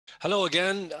Hello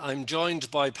again. I'm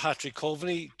joined by Patrick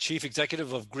Coveney, Chief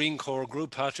Executive of Greencore Group.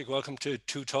 Patrick, welcome to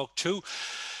Talk 2.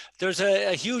 There's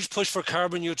a huge push for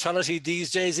carbon neutrality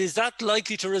these days. Is that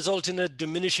likely to result in a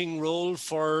diminishing role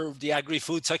for the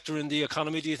agri-food sector in the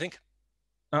economy, do you think?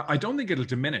 I don't think it'll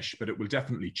diminish, but it will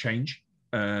definitely change.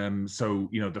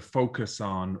 The focus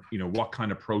on, what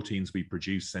kind of proteins we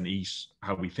produce and eat,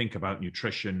 how we think about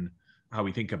nutrition, how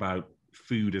we think about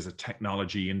food as a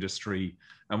technology industry,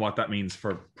 and what that means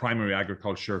for primary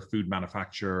agriculture, food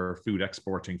manufacture, food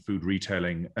exporting, food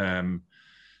retailing.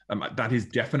 That is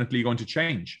definitely going to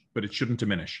change, but it shouldn't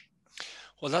diminish.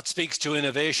 Well, that speaks to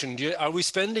innovation. Are we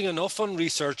spending enough on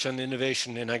research and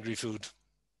innovation in agri-food?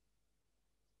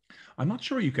 I'm not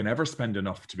sure you can ever spend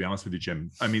enough, to be honest with you,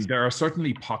 Jim. I mean, there are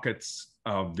certainly pockets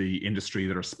of the industry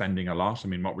that are spending a lot. I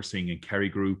mean, what we're seeing in Kerry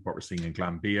Group, what we're seeing in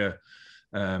Glanbia,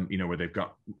 where they've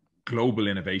got global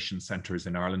innovation centers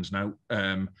in Ireland now.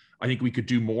 I think we could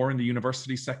do more in the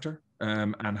university sector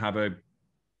and have a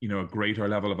greater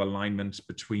level of alignment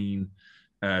between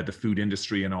the food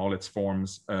industry in all its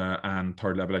forms and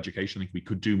third level education. I think we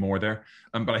could do more there.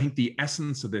 But I think the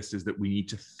essence of this is that we need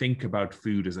to think about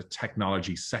food as a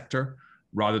technology sector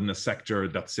rather than a sector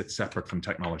that sits separate from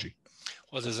technology.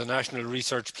 Well, there's a national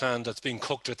research plan that's being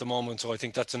cooked at the moment, so I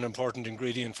think that's an important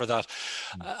ingredient for that.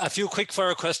 A few quick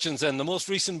fire questions then. The most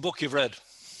recent book you've read?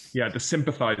 Yeah, The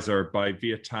Sympathizer by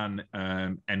Viatan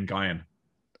Nguyen.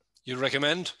 You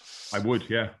recommend? I would,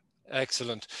 yeah.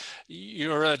 Excellent.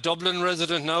 You're a Dublin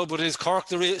resident now, but is Cork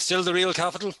still the real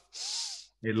capital?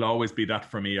 It'll always be that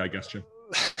for me, I guess, Jim.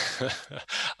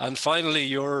 And finally,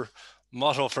 your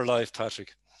motto for life,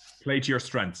 Patrick? Play to your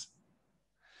strengths.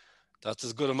 That's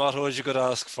as good a motto as you could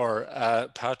ask for.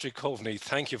 Patrick Coveney,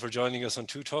 thank you for joining us on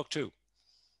Talk 2.